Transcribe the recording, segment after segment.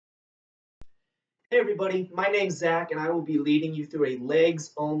Hey everybody, my name's Zach and I will be leading you through a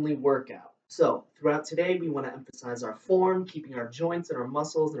legs only workout. So, throughout today we want to emphasize our form, keeping our joints and our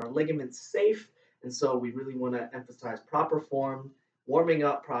muscles and our ligaments safe. And so we really want to emphasize proper form, warming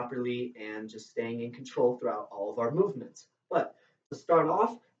up properly, and just staying in control throughout all of our movements. But to start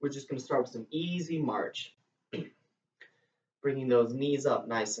off, we're just going to start with some easy march. Bringing those knees up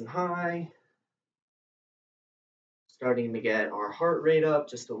nice and high, starting to get our heart rate up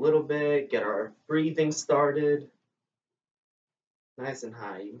just a little bit, get our breathing started. Nice and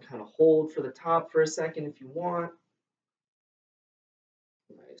high. You can kind of hold for the top for a second if you want.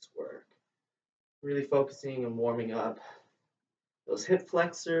 Nice work. Really focusing on warming up those hip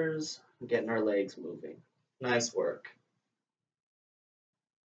flexors and getting our legs moving. Nice work.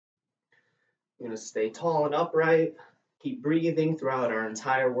 I'm going to stay tall and upright. Keep breathing throughout our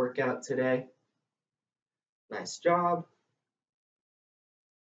entire workout today. Nice job.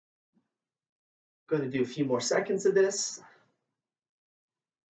 Going to do a few more seconds of this.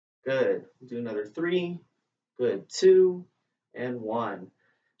 Good. Do another 3. Good. 2 and 1.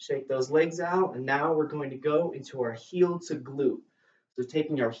 Shake those legs out, and now we're going to go into our heel to glute. So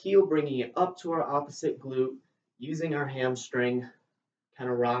taking our heel, bringing it up to our opposite glute, using our hamstring, kind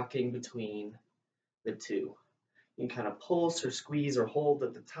of rocking between the two. You can kind of pulse or squeeze or hold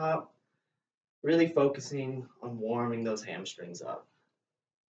at the top, really focusing on warming those hamstrings up.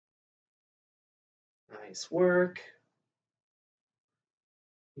 Nice work.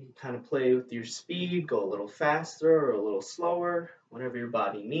 You can kind of play with your speed, go a little faster or a little slower, whatever your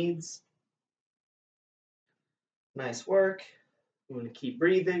body needs. Nice work. You want to keep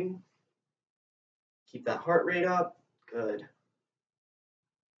breathing. Keep that heart rate up. Good.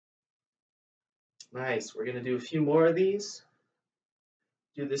 Nice. We're going to do a few more of these.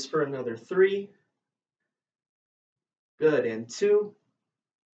 Do this for another 3. Good. And 2.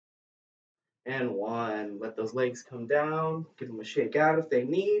 And 1. Let those legs come down. Give them a shake out if they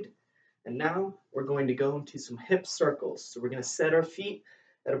need. And now we're going to go into some hip circles. So we're going to set our feet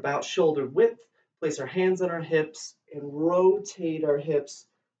at about shoulder width, place our hands on our hips, and rotate our hips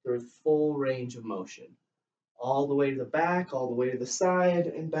through a full range of motion. All the way to the back, all the way to the side,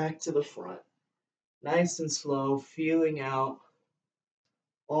 and back to the front. Nice and slow, feeling out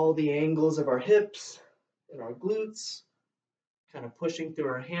all the angles of our hips and our glutes, kind of pushing through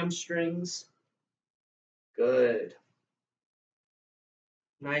our hamstrings. Good.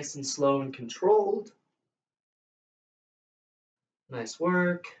 Nice and slow and controlled. Nice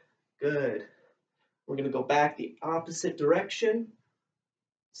work. Good. We're going to go back the opposite direction.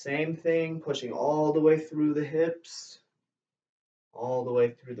 Same thing, pushing all the way through the hips, all the way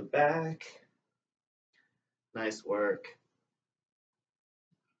through the back. Nice work.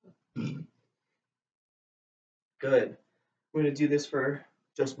 Good. We're going to do this for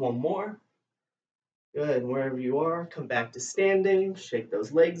just one more. Good. Wherever you are, come back to standing, shake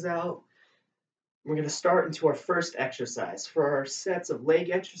those legs out. We're going to start into our first exercise. For our sets of leg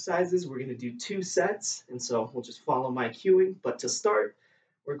exercises, we're going to do 2 sets, and so we'll just follow my cueing. But to start,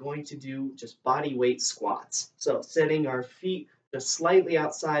 we're going to do just body weight squats. So setting our feet just slightly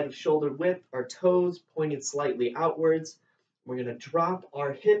outside of shoulder width, our toes pointed slightly outwards. We're going to drop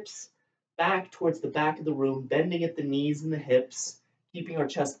our hips back towards the back of the room, bending at the knees and the hips, keeping our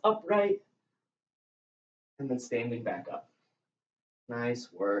chest upright, and then standing back up. Nice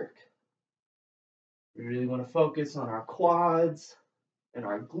work. We really want to focus on our quads and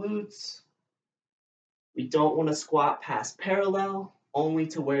our glutes. We don't want to squat past parallel, only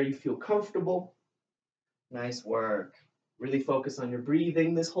to where you feel comfortable. Nice work. Really focus on your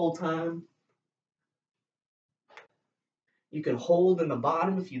breathing this whole time. You can hold in the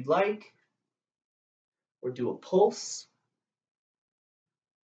bottom if you'd like, or do a pulse.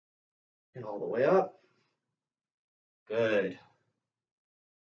 And all the way up. Good.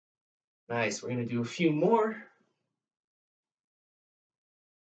 Nice. We're going to do a few more.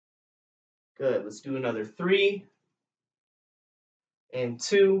 Good. Let's do another 3 and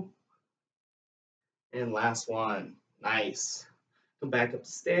 2 and last one. Nice. Come back up to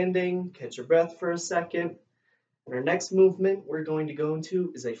standing. Catch your breath for a second. And our next movement we're going to go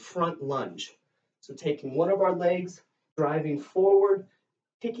into is a front lunge. So taking one of our legs, driving forward,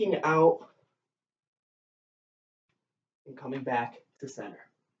 kicking out, and coming back to center.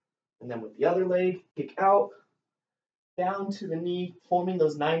 And then with the other leg, kick out, down to the knee, forming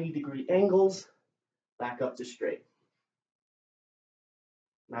those 90-degree angles, back up to straight.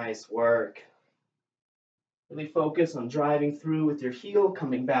 Nice work. Really focus on driving through with your heel,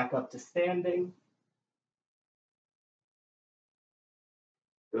 coming back up to standing.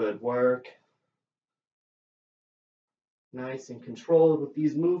 Good work. Nice and controlled with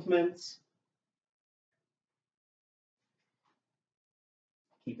these movements.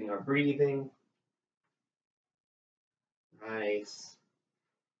 keeping our breathing. Nice.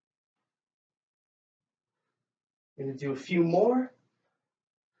 We're going to do a few more.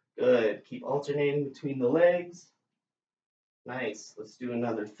 Good. Keep alternating between the legs. Nice. Let's do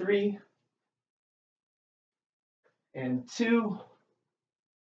another 3 and 2.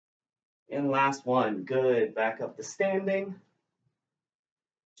 And last one. Good. Back up to standing.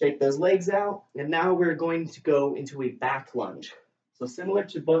 Shake those legs out. And now we're going to go into a back lunge. So similar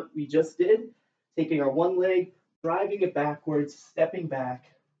to what we just did, taking our one leg, driving it backwards, stepping back,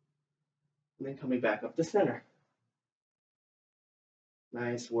 and then coming back up to center.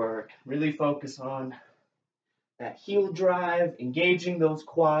 Nice work. Really focus on that heel drive, engaging those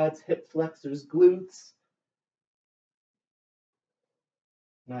quads, hip flexors, glutes.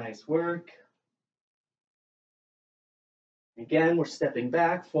 Nice work. Again, we're stepping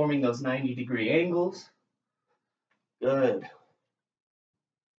back, forming those 90-degree angles. Good.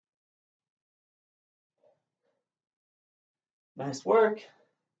 Nice work.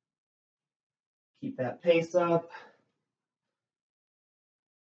 Keep that pace up.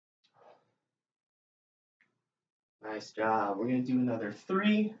 Nice job. We're going to do another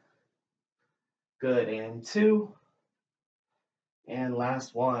 3. Good. And 2. And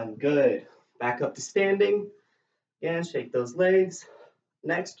last one. Good. Back up to standing. Again, shake those legs.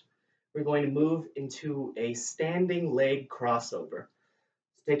 Next, we're going to move into a standing leg crossover.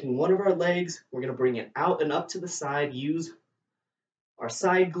 So taking one of our legs, we're going to bring it out and up to the side, use our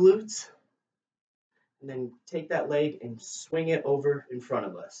side glutes, and then take that leg and swing it over in front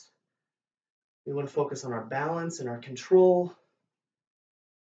of us. We want to focus on our balance and our control,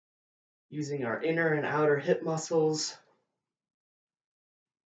 using our inner and outer hip muscles.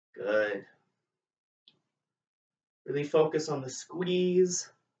 Good. Really focus on the squeeze.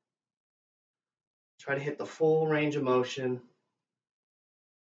 Try to hit the full range of motion.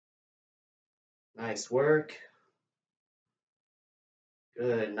 Nice work.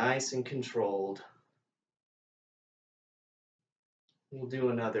 Good, nice and controlled. We'll do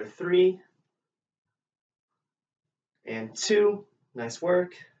another 3 and 2. Nice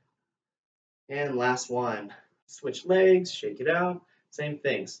work. And last one. Switch legs, shake it out. Same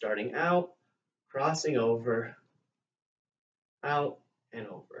thing, starting out, crossing over, out and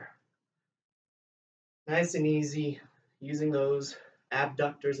over. Nice and easy, using those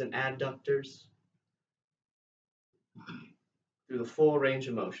abductors and adductors through the full range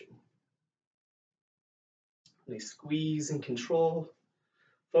of motion. Really squeeze and control.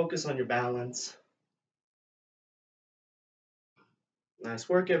 Focus on your balance. Nice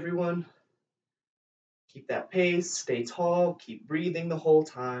work, everyone. Keep that pace, stay tall, keep breathing the whole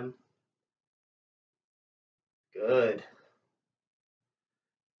time. Good.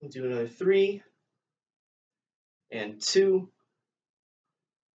 We'll do another 3 and 2.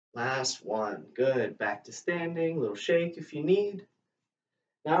 Last one. Good. Back to standing, little shake if you need.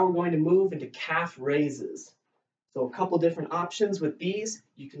 Now we're going to move into calf raises. So a couple different options with these.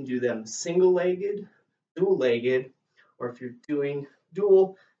 You can do them single-legged, dual-legged, or if you're doing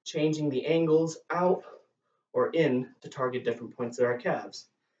dual, changing the angles out or in to target different points of our calves.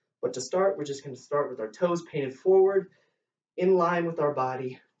 But to start, we're just going to start with our toes painted forward, in line with our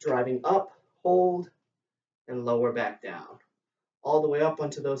body, driving up, hold, and lower back down. All the way up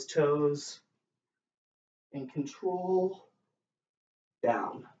onto those toes, and control,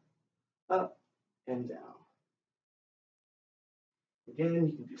 down, up, and down. Again,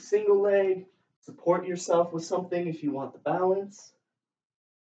 you can do single leg, support yourself with something if you want the balance,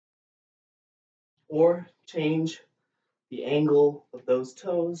 or change the angle of those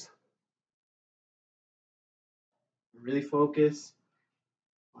toes. Really focus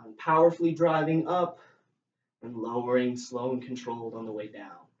on powerfully driving up and lowering slow and controlled on the way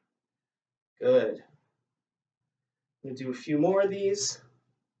down. Good. I'm going to do a few more of these.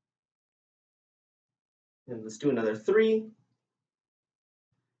 And let's do another 3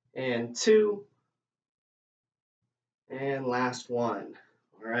 and 2 and last one.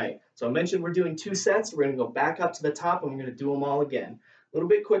 All right, so I mentioned we're doing 2 sets. We're going to go back up to the top and we're going to do them all again. A little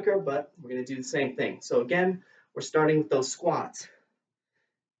bit quicker, but we're going to do the same thing. So again, we're starting with those squats.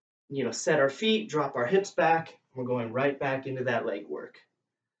 Set our feet, drop our hips back. We're going right back into that leg work.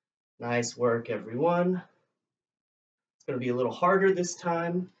 Nice work, everyone. It's going to be a little harder this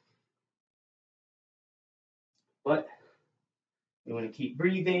time, but we want to keep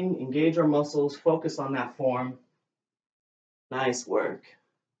breathing, engage our muscles, focus on that form. Nice work.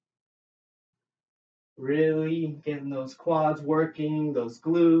 Really getting those quads working, those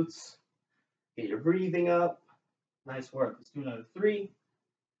glutes. Get your breathing up. Nice work. Let's do another 3.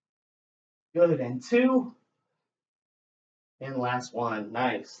 Good, and 2. And last one,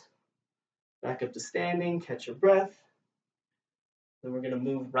 nice. Back up to standing, catch your breath. Then we're gonna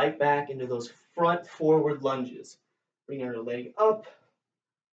move right back into those front forward lunges. Bring our leg up,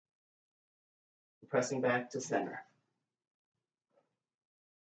 pressing back to center.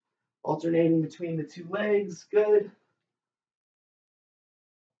 Alternating between the two legs, good.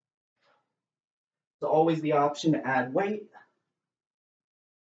 There's always the option to add weight.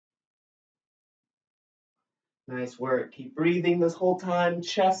 Nice work. Keep breathing this whole time.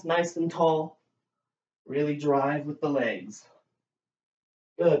 Chest nice and tall. Really drive with the legs.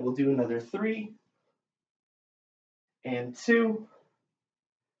 Good. We'll do another 3 and 2.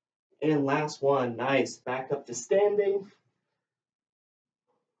 And last one. Nice. Back up to standing.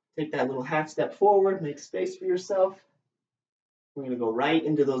 Take that little half step forward. Make space for yourself. We're going to go right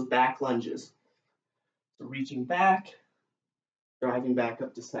into those back lunges. So reaching back, driving back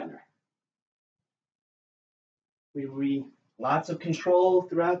up to center. Lots of control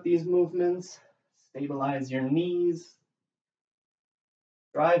throughout these movements. Stabilize your knees.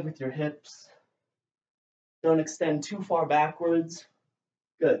 Drive with your hips. Don't extend too far backwards.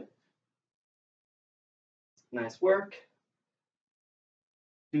 Good. Nice work.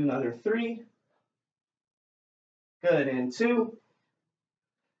 Do another 3. Good, and 2.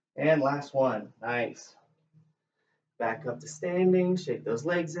 And last one. Nice. Back up to standing. Shake those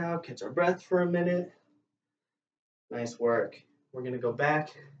legs out. Catch our breath for a minute. Nice work. We're going to go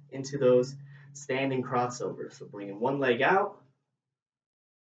back into those standing crossovers. So bringing one leg out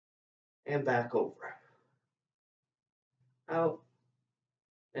and back over. Out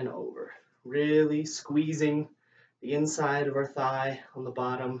and over. Really squeezing the inside of our thigh on the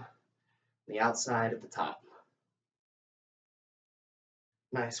bottom, the outside at the top.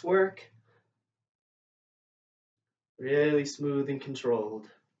 Nice work. Really smooth and controlled.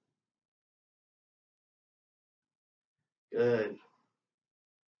 Good.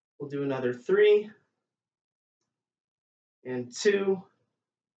 We'll do another 3 and 2.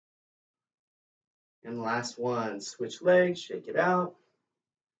 And last one. Switch legs, shake it out.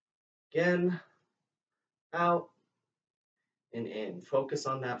 Again, out and in. Focus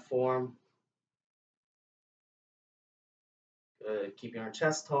on that form. Good. Keeping our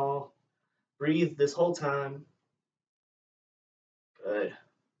chest tall. Breathe this whole time. Good.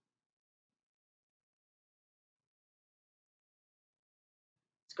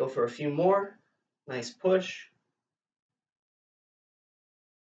 Let's go for a few more. Nice push.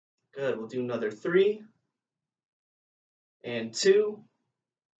 Good. We'll do another 3 and 2.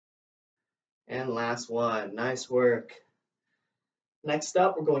 And last one. Nice work. Next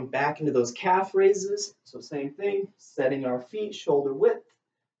up, we're going back into those calf raises. So same thing, setting our feet shoulder width,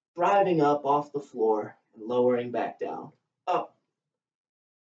 driving up off the floor and lowering back down. Up.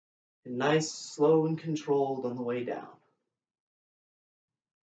 And nice, slow and controlled on the way down.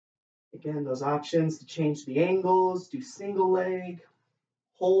 Again, those options to change the angles, do single leg,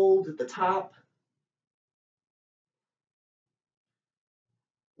 hold at the top.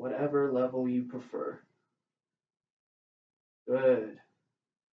 Whatever level you prefer. Good.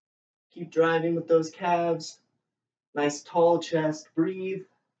 Keep driving with those calves. Nice tall chest, breathe.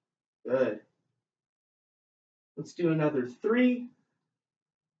 Good. Let's do another 3,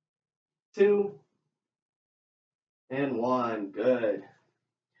 2, and 1. Good.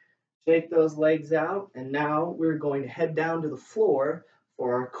 Shake those legs out, and now we're going to head down to the floor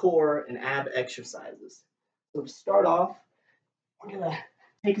for our core and ab exercises. So to start off, we're going to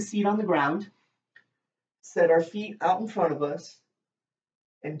take a seat on the ground, set our feet out in front of us,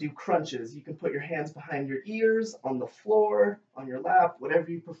 and do crunches. You can put your hands behind your ears, on the floor, on your lap, whatever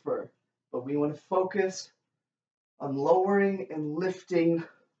you prefer. But we want to focus on lowering and lifting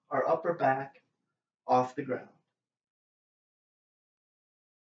our upper back off the ground.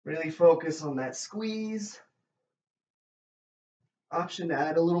 Really focus on that squeeze. Option to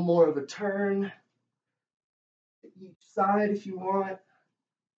add a little more of a turn to each side if you want.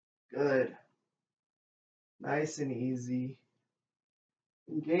 Good. Nice and easy.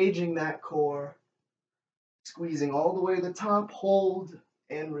 Engaging that core. Squeezing all the way to the top. Hold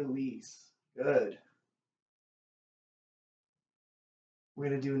and release. Good. We're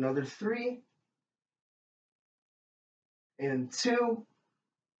going to do another 3 and 2.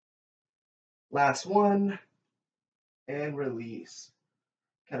 Last one. And release.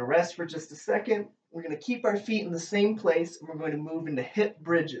 Kind of rest for just a second. We're going to keep our feet in the same place, and we're going to move into hip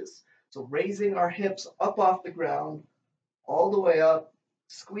bridges. So raising our hips up off the ground, all the way up,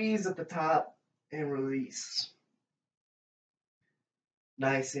 squeeze at the top, and release.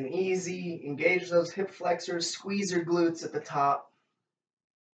 Nice and easy. Engage those hip flexors, squeeze your glutes at the top.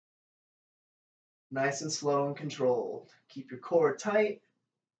 Nice and slow and controlled. Keep your core tight.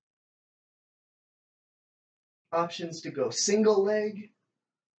 Options to go single leg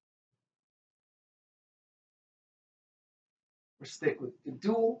or stick with the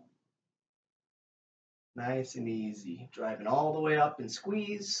dual. Nice and easy. Driving all the way up and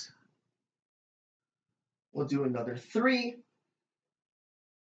squeeze. We'll do another 3.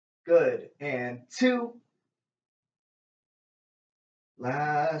 Good. And 2.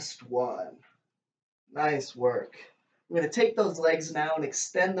 Last 1. Nice work. We're going to take those legs now and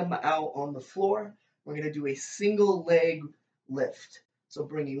extend them out on the floor. We're going to do a single leg lift. So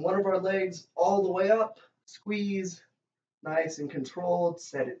bringing one of our legs all the way up, squeeze, nice and controlled,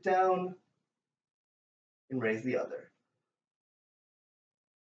 set it down, and raise the other.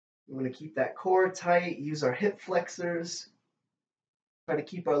 We're going to keep that core tight, use our hip flexors, try to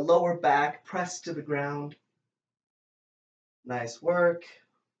keep our lower back pressed to the ground. Nice work.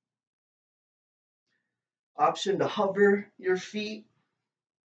 Option to hover your feet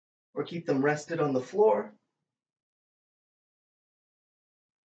or keep them rested on the floor.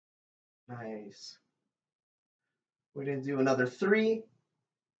 Nice. We're going to do another 3,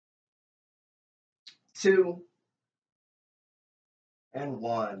 2, and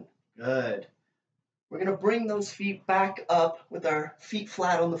 1. Good. We're going to bring those feet back up with our feet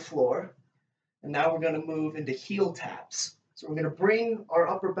flat on the floor. And now we're going to move into heel taps. So we're going to bring our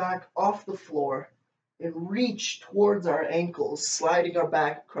upper back off the floor and reach towards our ankles, sliding our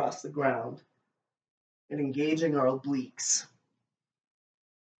back across the ground and engaging our obliques.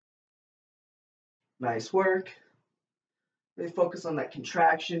 Nice work. Really focus on that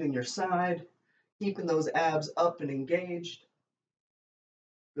contraction in your side, keeping those abs up and engaged.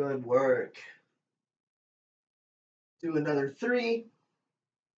 Good work. Do another 3,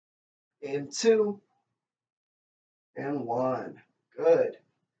 and 2, and 1. Good.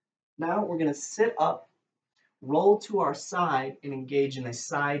 Now we're going to sit up, roll to our side, and engage in a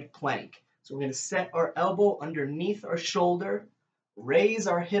side plank. So we're going to set our elbow underneath our shoulder, raise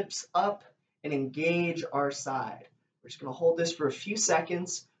our hips up, and engage our side. We're just going to hold this for a few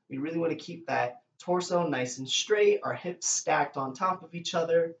seconds. We really want to keep that torso nice and straight, our hips stacked on top of each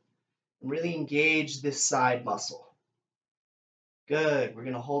other, and really engage this side muscle. Good. We're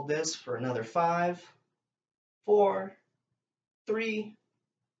going to hold this for another 5, 4, 3,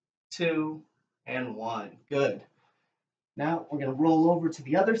 2, and 1. Good. Now we're going to roll over to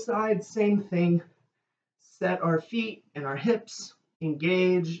the other side. Same thing. Set our feet and our hips,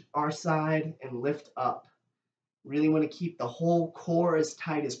 engage our side, and lift up. Really want to keep the whole core as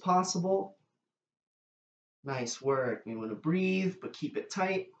tight as possible. Nice work. We want to breathe, but keep it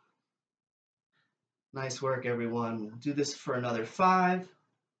tight. Nice work, everyone. We'll do this for another 5,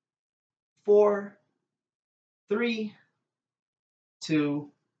 4, 3,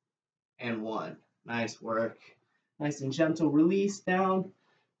 2, and 1. Nice work. Nice and gentle release down.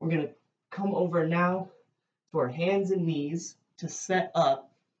 We're going to come over now to our hands and knees to set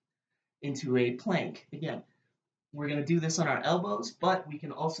up into a plank. Again, we're going to do this on our elbows, but we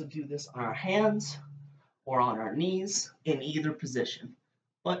can also do this on our hands or on our knees in either position.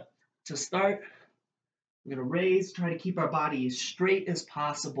 But to start, we're going to raise, try to keep our body as straight as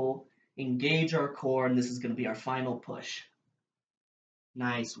possible, engage our core, and this is going to be our final push.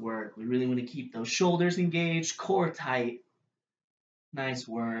 Nice work. We really want to keep those shoulders engaged, core tight. Nice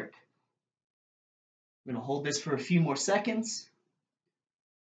work. We're going to hold this for a few more seconds.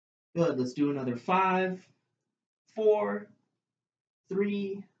 Good. Let's do another 5, 4,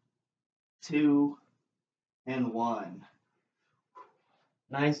 3, 2, and 1.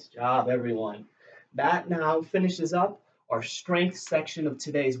 Nice job, everyone. That now finishes up our strength section of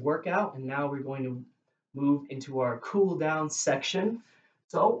today's workout, and now we're going to move into our cool down section.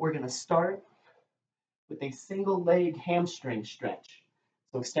 So we're going to start with a single leg hamstring stretch.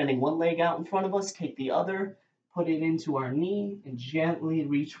 So extending one leg out in front of us, take the other, put it into our knee, and gently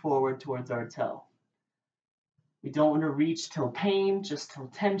reach forward towards our toe. We don't want to reach till pain, just till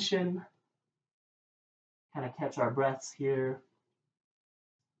tension. Kind of catch our breaths here.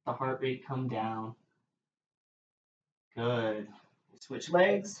 The heart rate come down. Good. Switch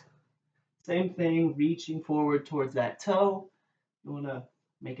legs. Same thing, reaching forward towards that toe. You want to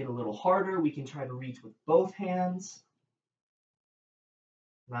make it a little harder. We can try to reach with both hands.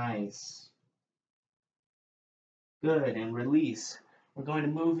 Nice. Good, and release. We're going to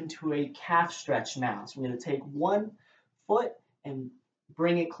move into a calf stretch now. So we're going to take one foot and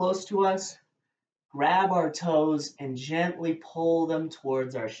bring it close to us, grab our toes, and gently pull them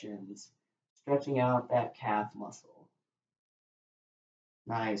towards our shins, stretching out that calf muscle.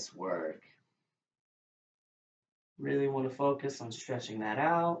 Nice work. Really want to focus on stretching that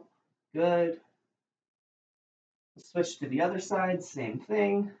out. Good. Switch to the other side, same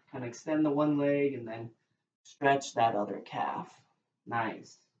thing. Kind of extend the one leg and then stretch that other calf.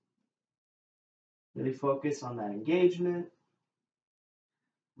 Nice. Really focus on that engagement.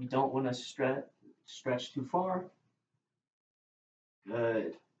 We don't want to stretch too far.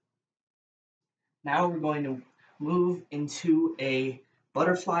 Good. Now we're going to move into a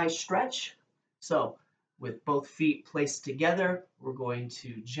butterfly stretch. So with both feet placed together, we're going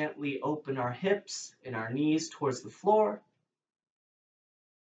to gently open our hips and our knees towards the floor.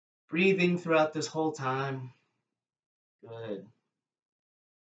 Breathing throughout this whole time. Good.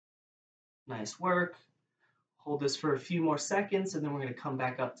 Nice work. Hold this for a few more seconds and then we're going to come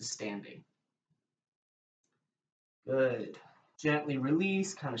back up to standing. Good. Gently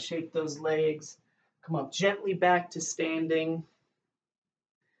release, kind of shake those legs. Come up gently back to standing.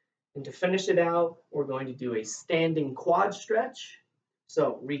 And to finish it out, we're going to do a standing quad stretch.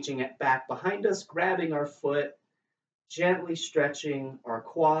 So reaching it back behind us, grabbing our foot, gently stretching our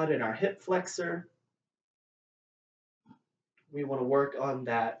quad and our hip flexor. We want to work on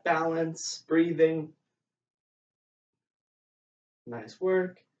that balance, breathing. Nice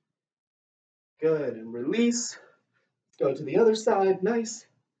work. Good, and release. Go to the other side, nice.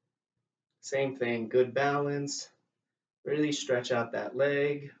 Same thing, good balance. Really stretch out that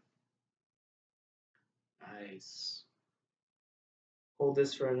leg. Nice. Hold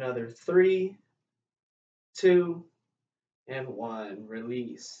this for another 3, 2, and 1.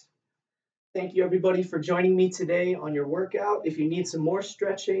 Release. Thank you everybody for joining me today on your workout. If you need some more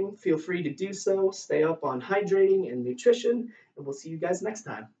stretching, feel free to do so. Stay up on hydrating and nutrition, and we'll see you guys next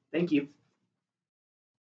time. Thank you.